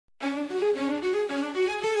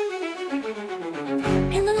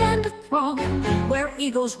Prog, where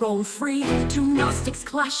egos roam free. Two Gnostics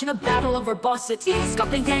clash in a battle of verbosity.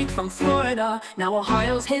 Scott the Yank from Florida, now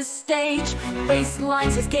Ohio's his stage.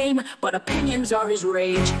 Baseline's his game, but opinions are his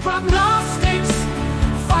rage. Gnostics,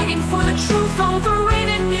 fighting for the truth.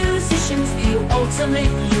 Overrated musicians, the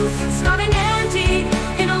ultimate youth. Scott and Andy,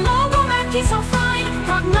 in a logo map, he's so fine.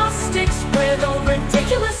 Gnostics, where the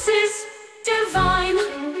ridiculous is divine.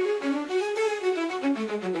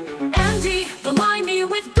 Andy, the limey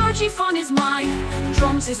with Gurgif on his mind,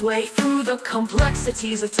 drums his way through the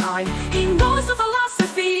complexities of time. He knows the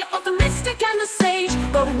philosophy of the mystic and the sage,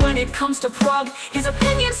 but when it comes to prog, his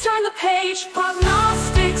opinions turn the page.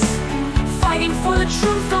 Gnostics, fighting for the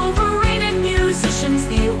truth. Overrated musicians,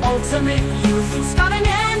 the ultimate youth. Scott and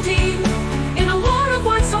Andy, in a war of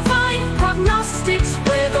words so fine. Gnostics,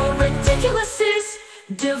 where the ridiculous is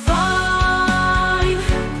divine.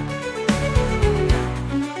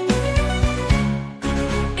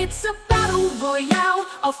 It's a battle royale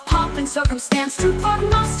of pomp and circumstance. Two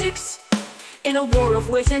Gnostics in a war of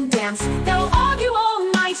wit and dance. They'll argue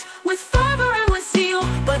all night with fervor and with zeal,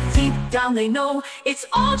 but deep down they know it's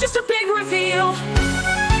all just a big reveal.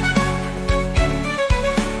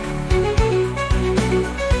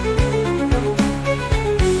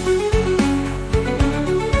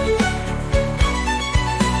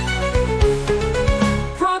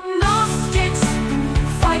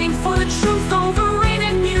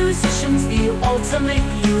 Ultimate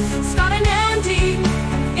youth. Scott and Andy,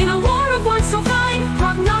 in a war of words so fine.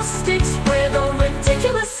 Gnostics, where the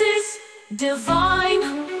ridiculous is divine.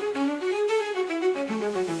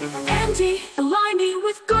 Andy, the limey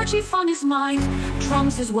with Gurgif on his mind,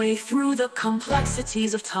 drums his way through the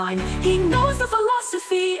complexities of time. He knows the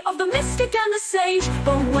philosophy of the mystic and the sage,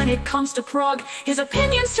 but when it comes to prog, his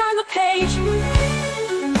opinions turn the page.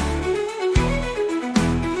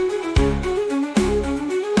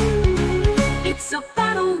 It's a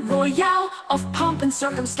battle royale of pomp and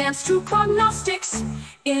circumstance. Two Gnostics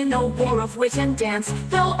in a war of wit and dance.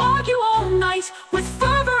 They'll argue all night with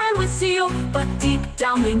fervor and with zeal, but deep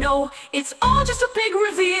down they know it's all just a big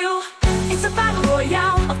reveal. It's a battle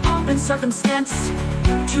royale of pomp and circumstance.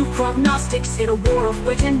 Two Gnostics in a war of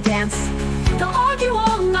wit and dance. They'll argue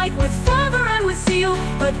all night with fervor and with zeal,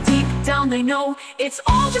 but deep down they know it's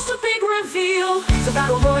all just a big reveal. It's a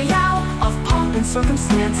battle royale of pomp and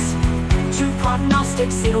circumstance. Two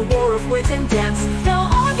Gnostics in a war of wit and dance. They'll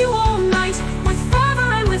argue all night with fervor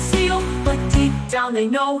and with zeal, but deep down they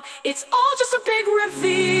know it's all just a big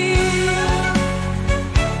reveal.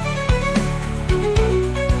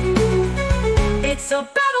 It's a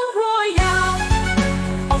battle royale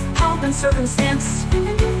of pomp and circumstance.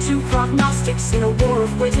 Two Gnostics in a war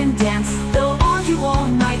of wit and dance. They'll argue all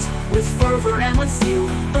night with fervor and with zeal,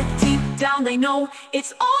 but deep down they know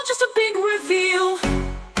it's all just a big reveal.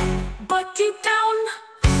 But deep down,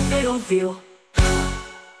 they don't feel